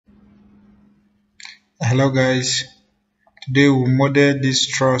Hello guys, today we model this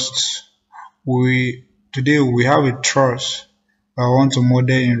truss. Today we have a truss I want to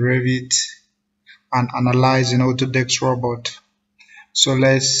model in Revit and analyze in Autodesk Robot. So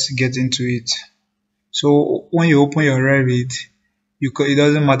let's get into it. So when you open your Revit, it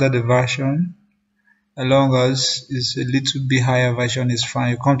doesn't matter the version, as long as it's a little bit higher version is fine.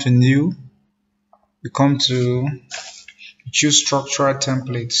 You come to new, you choose structural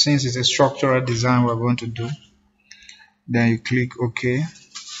template. Since it's a structural design we're going to do, then you click OK.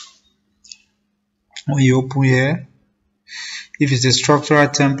 When you open here, if it's a structural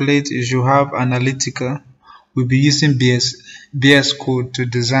template, you should have analytical. We'll be using BS code to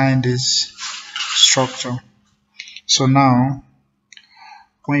design this structure. So now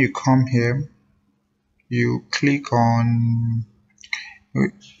when you come here, you click on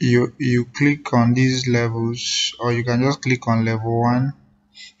these levels, or you can just click on level 1.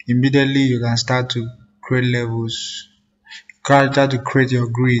 Immediately you can start to create levels. You can start to create your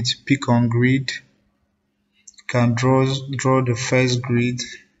grid. Pick on grid. You can draw the first grid.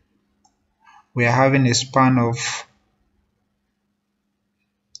 We are having a span of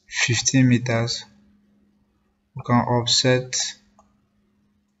 15 meters. We can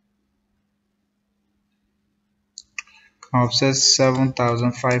offset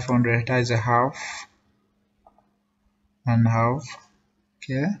 7,500. That is a half and half.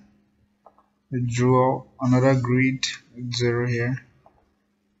 Okay, we draw another grid with 0 here.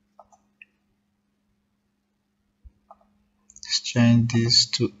 Let's change this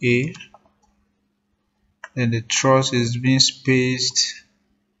to A. Then the truss is being spaced.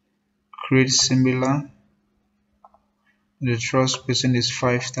 Create similar. The truss spacing is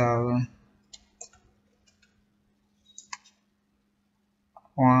 5,000.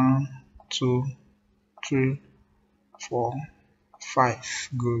 1, 2, 3, 4, 5.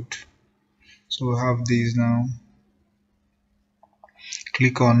 Good. So we have these now.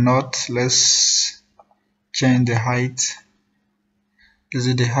 Click on North. Let's change the height. This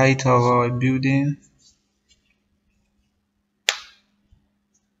is the height of our building.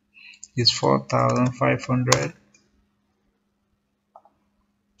 It's 4,500.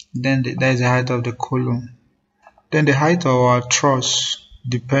 Then that is the height of the column. Then the height of our truss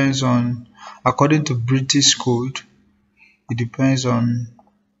depends on, according to British code, it depends on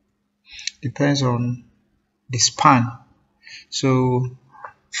the span. So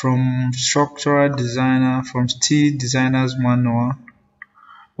from structural designer, from steel designer's manual,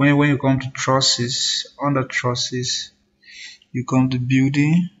 when you come to trusses, under trusses, you come to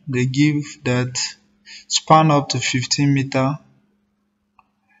building, they give that span up to 15 meter.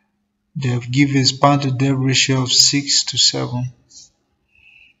 They have given a span to depth ratio of 6 to 7.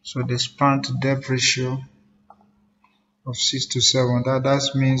 So the span to depth ratio of 6 to 7,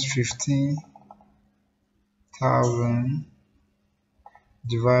 that means 15,000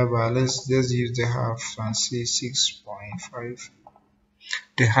 divided by, let's use the half and say 6.5.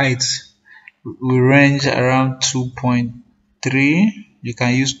 The height will range around 2.3. You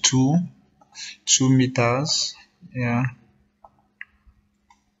can use 2 meters. Yeah,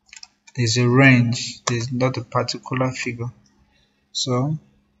 there's a range, there's not a particular figure. So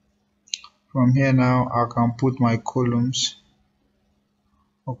from here now I can put my columns.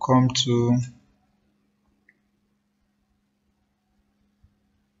 I'll come to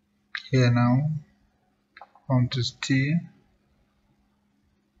here now, come to steel,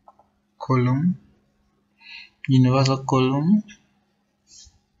 column, universal column,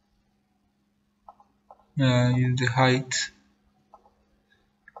 use the height,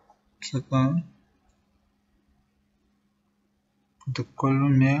 second, put the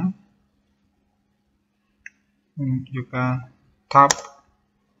column here. You can tap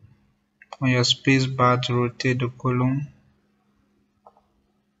on your space bar to rotate the column.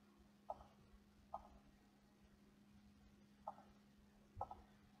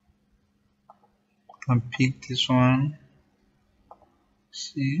 And pick this one.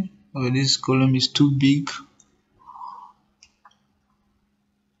 See, this column is too big.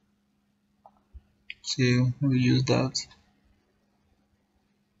 So we'll use that.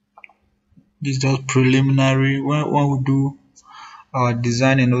 This is just preliminary. When we do our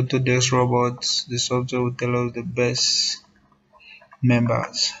design in Autodesk Robot, the software will tell us the best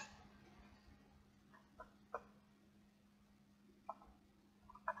members.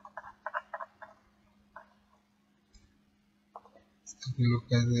 Take a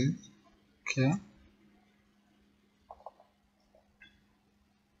look at it. Okay.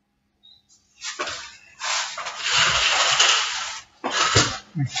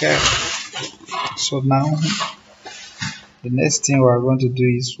 Okay. So now the next thing we are going to do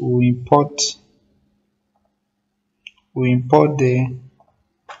is we'll import we import the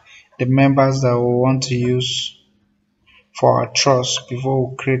members that we want to use for our truss before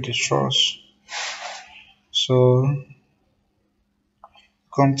we create the truss. So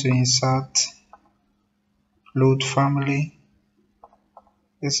come to insert, load family.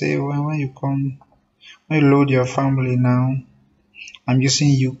 Let's say when you load your family now, I'm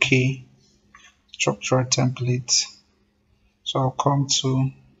using UK structural template. So I'll come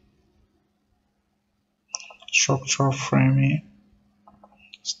to structural framing,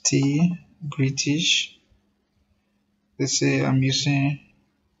 steel, British. Let's say I'm using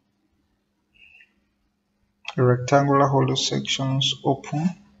rectangular hollow sections, open.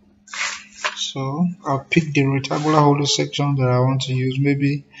 So I'll pick the rectangular hollow section that I want to use.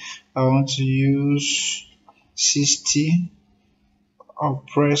 Maybe I want to use 60. I'll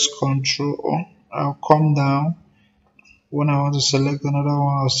press Ctrl. I'll come down. When I want to select another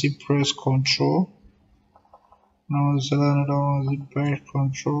one, I'll still press Ctrl. When I want to select another one, I'll still press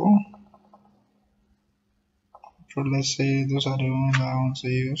Ctrl. So let's say those are the ones I want to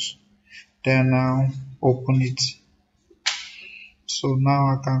use. Then now open it. So now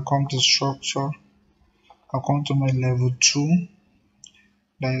I can come to structure. I'll come to my level 2.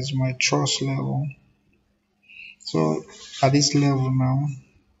 That is my truss level. So at this level now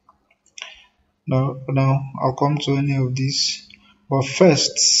I'll come to any of these. But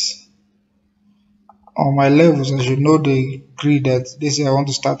first, on my levels, I should know the grid that they say I want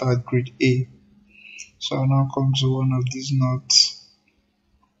to start at grid A. So I'll now come to one of these knots.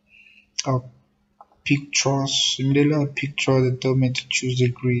 I'll pick truss. Immediately I pick truss, they tell me to choose the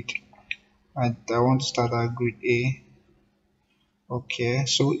grid. And I want to start at grid A. Okay,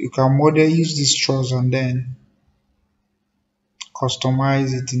 so you can use this truss and then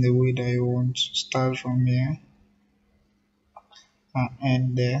customize it in the way that you want. Start from here and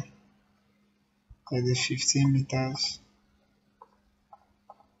end there at the 15 meters.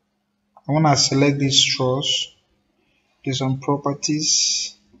 I want to select this truss. There's some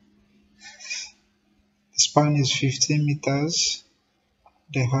properties. The span is 15 meters.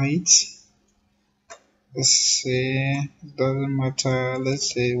 The height, let's say, it doesn't matter.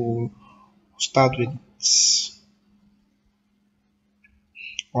 Let's say we'll start with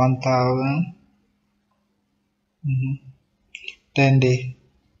 1000. Then the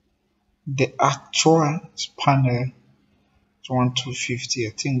actual panel is 1250. I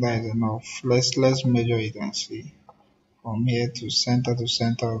think that is enough. Let's measure it and see from here to center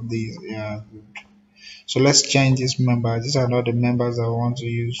of these. Yeah, good. So let's change this member. These are not the members I want to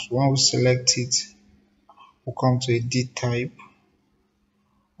use. When we select it, we'll come to edit type.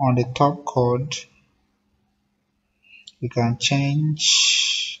 On the top chord, we can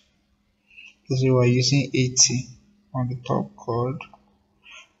change. Let's say we're using 80 on the top chord.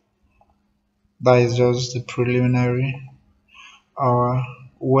 That is just the preliminary. Our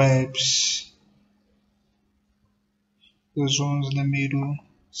webs, those ones in the middle,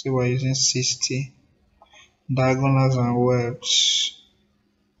 say we're using 60. Diagonals and webs,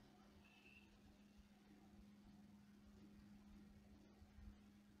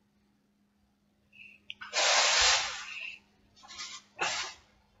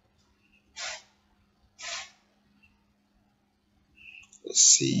 let's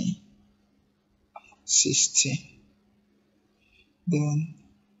see, 60. Then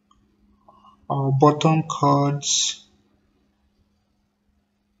our bottom chords,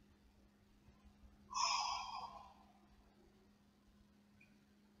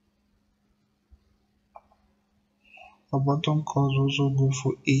 also go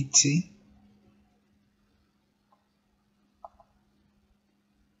for 80.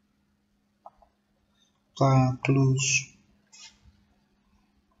 Apply and close.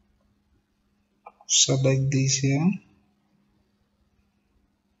 Select this here.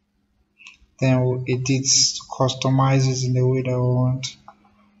 Then we'll edit, customize it in the way that we want.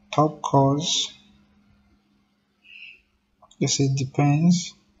 Top chords, let's say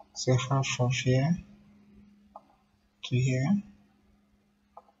depends. Say half from here to here.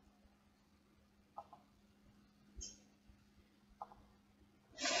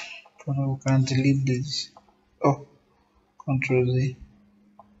 But we can delete this. Oh, Control Z.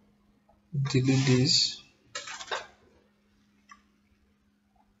 Delete this.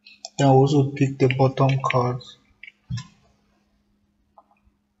 Then I'll also pick the bottom chords.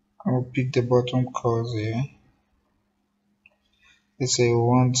 I'll pick the bottom chords here. Let's say we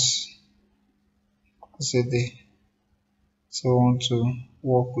want, we want to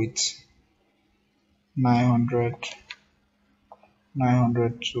work with 900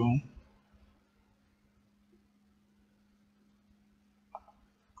 to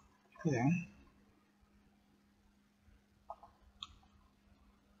yeah.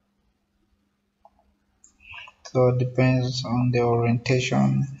 So it depends on the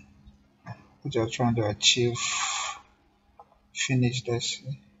orientation which you're trying to achieve. Finish this.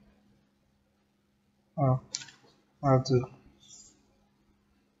 Oh, how to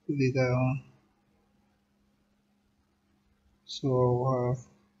put it down. So I'll have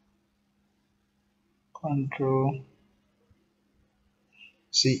control.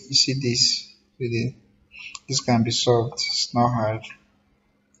 See, you see this? This can be solved. It's not hard,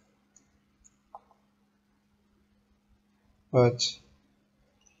 but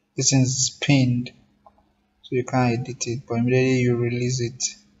this is pinned, so you can't edit it. But immediately you release it,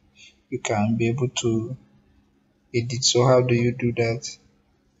 you can be able to edit. So how do you do that?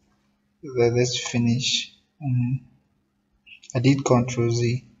 Let's finish. I did Control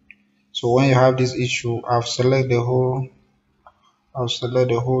Z. So when you have this issue, I'll select the whole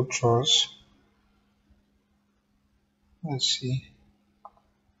truss. Let's see.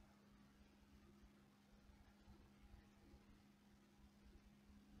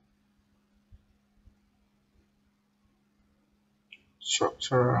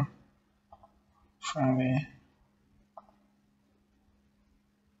 Structural framing.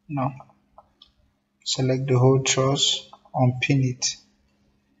 No. Select the whole truss, unpin it.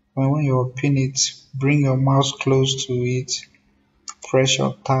 When you unpin it, bring your mouse close to it, press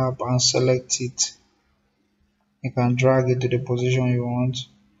your tab and select it. You can drag it to the position you want.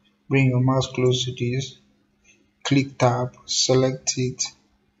 Bring your mouse close to this, click tab, select it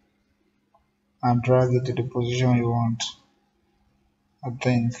and drag it to the position you want. I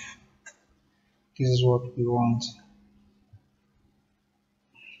think this is what we want.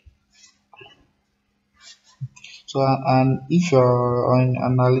 So, and if you're on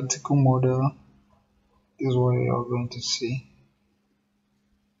analytical model, this is what you're going to see.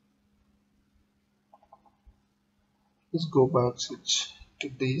 Let's go back to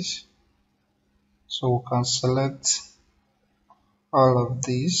this. So we can select all of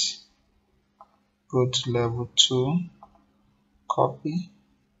these, go to level 2, copy.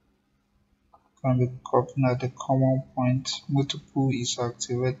 Can be copied at the common point. Multiple is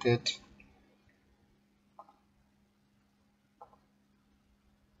activated.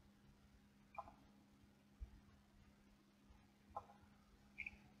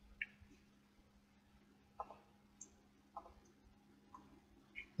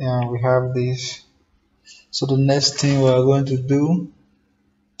 Yeah, we have this. So the next thing we are going to do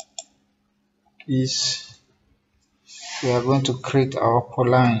is we are going to create our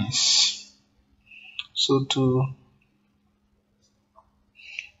polylines. So to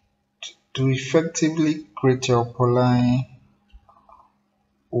effectively create your polyline,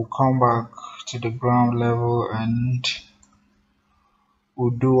 we'll come back to the ground level and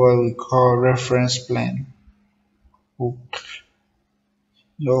we'll do what we call reference plane.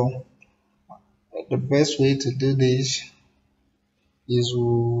 No, the best way to do this is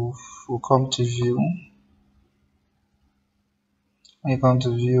we'll come to view. When you come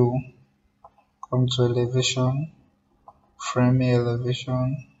to view, come to elevation, framing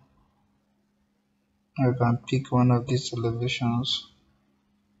elevation. You can pick one of these elevations.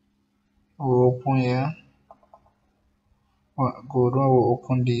 We'll open here. Good, we'll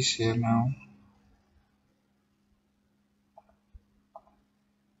open this here now.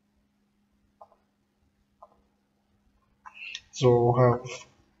 So we'll have,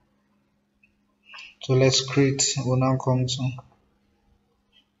 so let's create, we'll now come to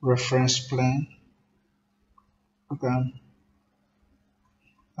reference plane. We can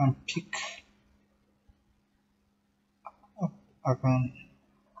pick, I can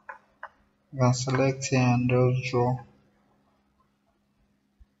select here and just draw.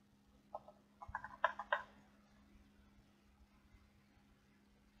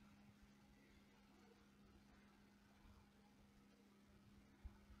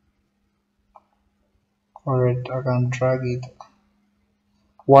 Alright, I can drag it.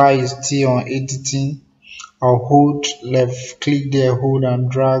 Y is still on editing. I'll hold left click there, hold and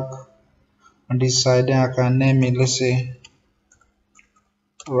drag on this side. Then I can name it, let's say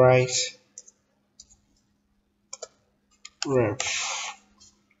right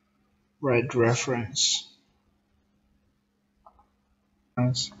reference.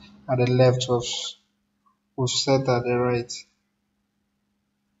 At the left was set at the right.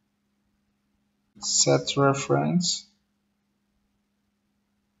 Set reference.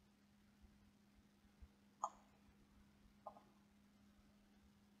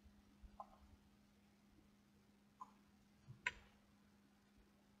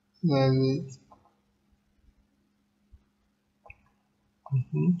 That's it.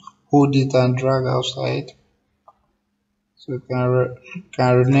 Hold it and drag outside. So you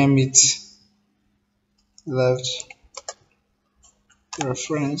can rename it left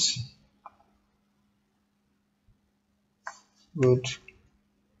reference. Good.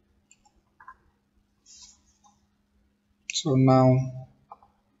 So now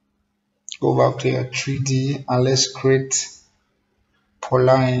go back to your 3D and let's create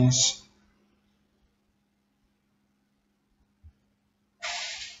polylines.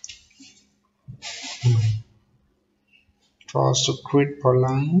 For us to create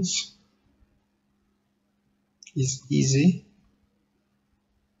polylines is easy.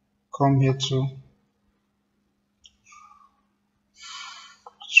 Come here to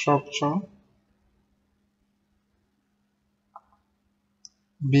structure,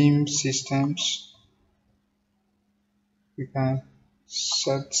 beam systems. We can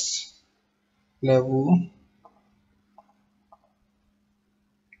set level.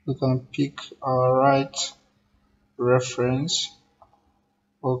 We can pick our right reference.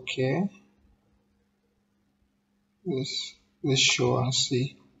 Okay. Let's show and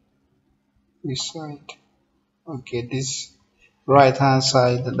see this side. Okay, this right hand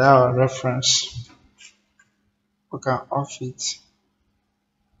side, that our reference. We can off it.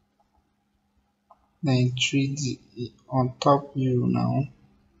 Then 3D on top view now.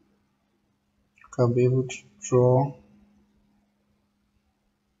 You can be able to draw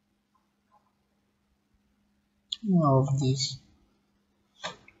of this,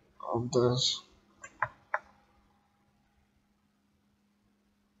 of this.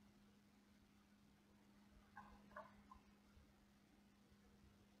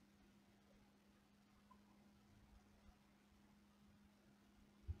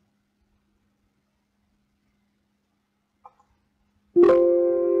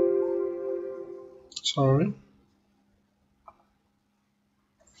 Sorry.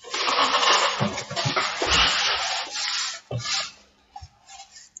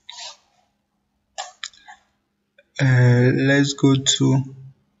 Let's go to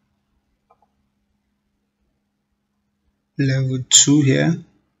level 2 here.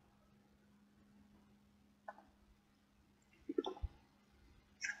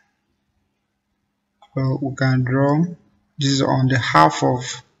 So we can draw. This is on the half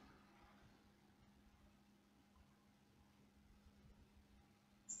of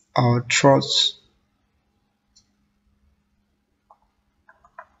our truss.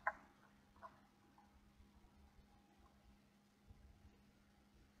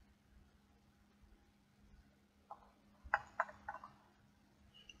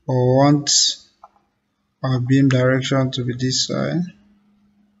 We want our beam direction to be this side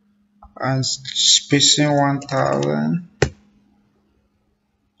and spacing 1000,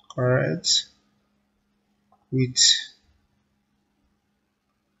 correct. With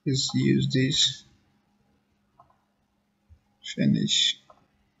let's use this, finish.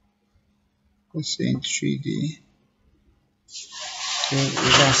 Let's say in 3D. So you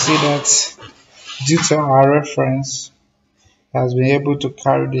can see that due to our reference, it has been able to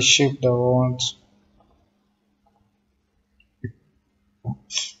carry the shape that we want.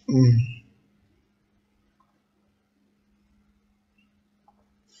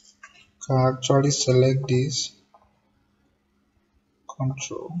 Can actually select this,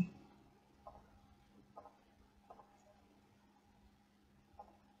 control,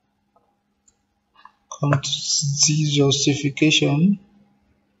 come to Z justification,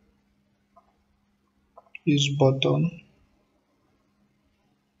 use button.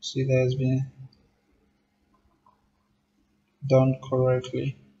 See that has been done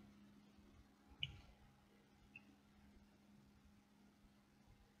correctly.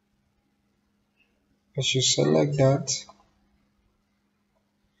 I should select that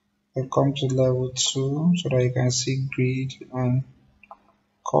and come to level 2 so that you can see grid and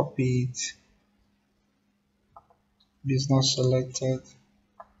copy it. It is not selected.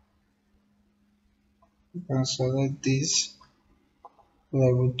 You can select this,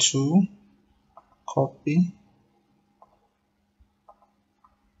 level 2, copy,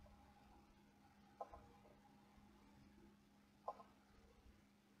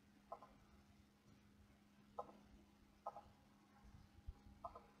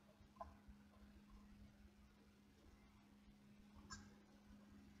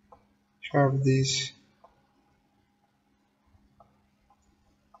 have this.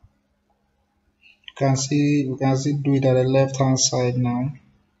 You can see do it at the left hand side now.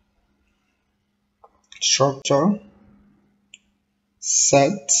 Structure,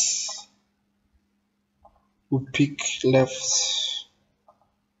 set, we pick left,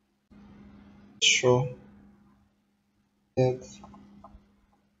 show that.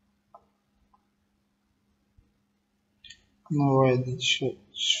 No, I did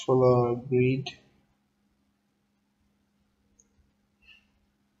follow our grid.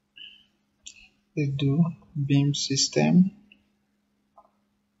 Let's do beam system.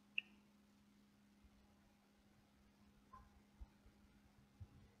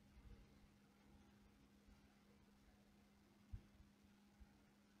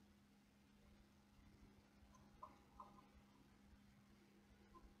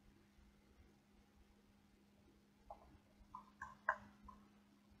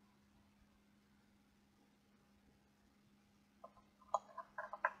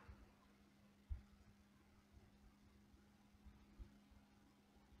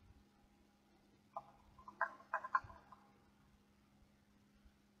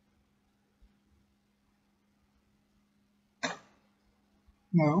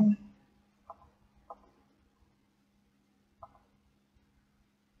 Now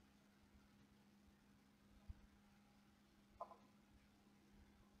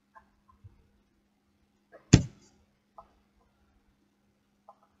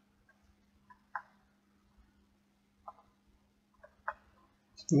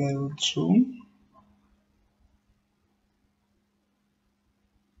level 2.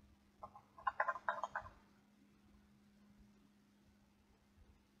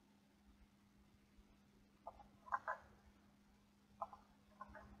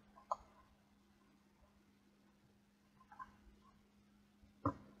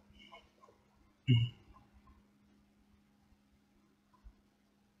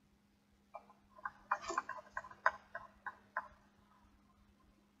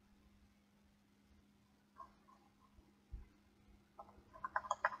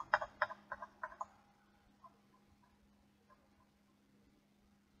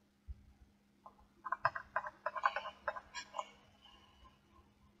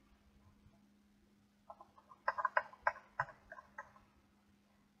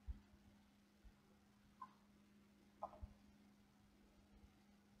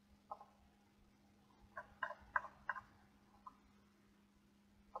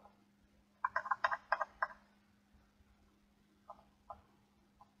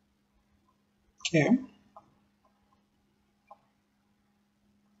 Okay,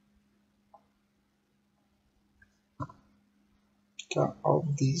 turn off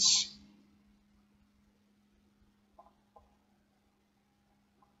this.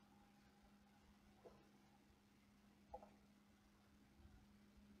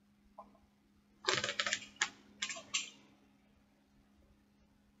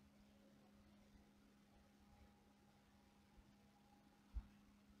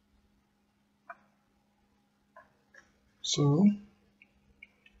 So you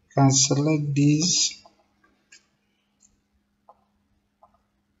can select this,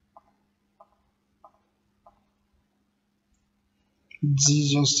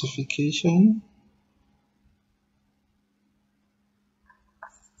 justification.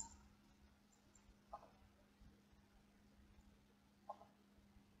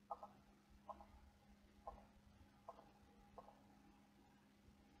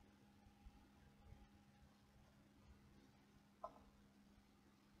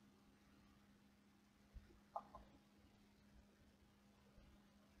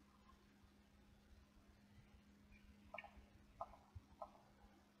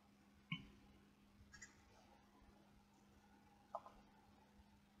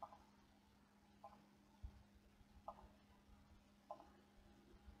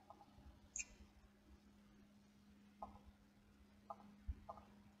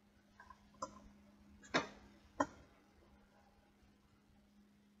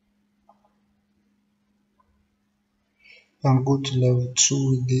 And go to level 2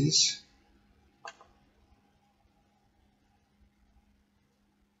 with this.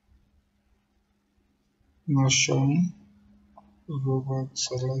 Not showing. Robot,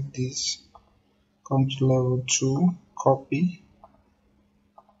 select this. Come to level 2, copy.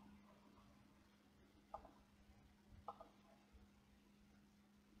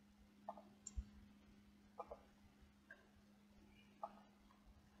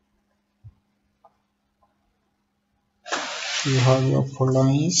 You have your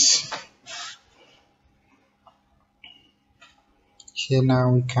polylines. Here now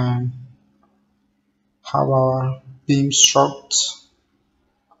we can have our beam struct.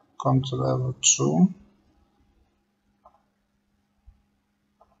 Come to level 2.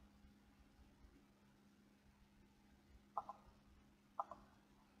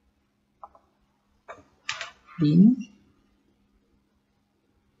 Beam.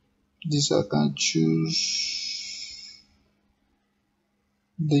 This I can choose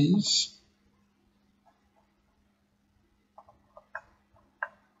this.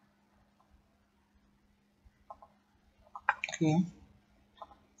 Okay.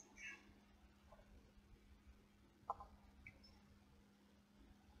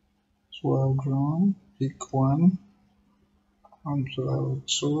 well drawn. Pick one. Come to level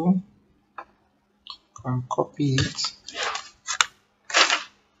 2. Can copy it.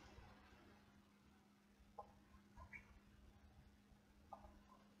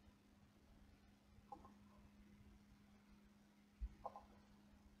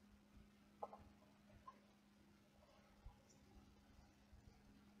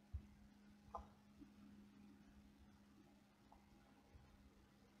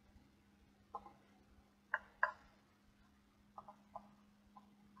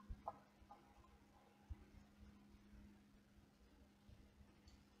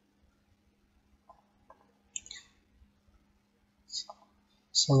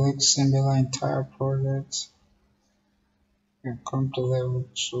 Select similar entire project and come to level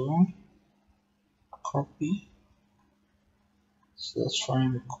 2. Copy. So let's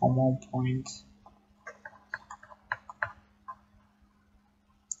find the common point.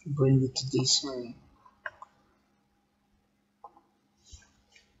 Bring it to this side.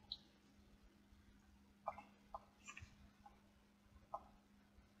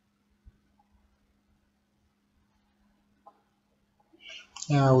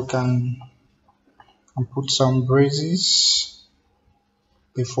 Yeah, we can put some braces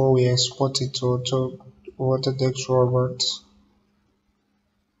before we export it to Autodesk Robot.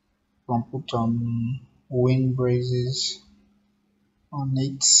 We can put wing braces on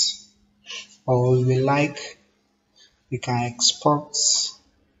it, or if we like, we can export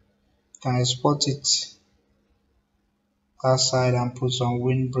it that side and put some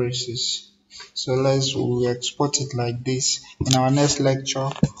wing braces. So we'll export it like this. In our next lecture,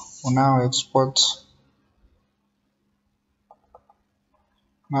 we'll now export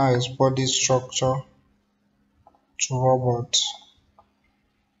this structure to robot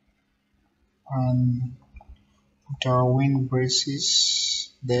and put our wing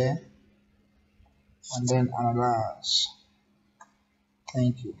braces there and then analyze.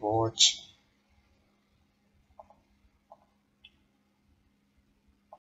 Thank you for watching.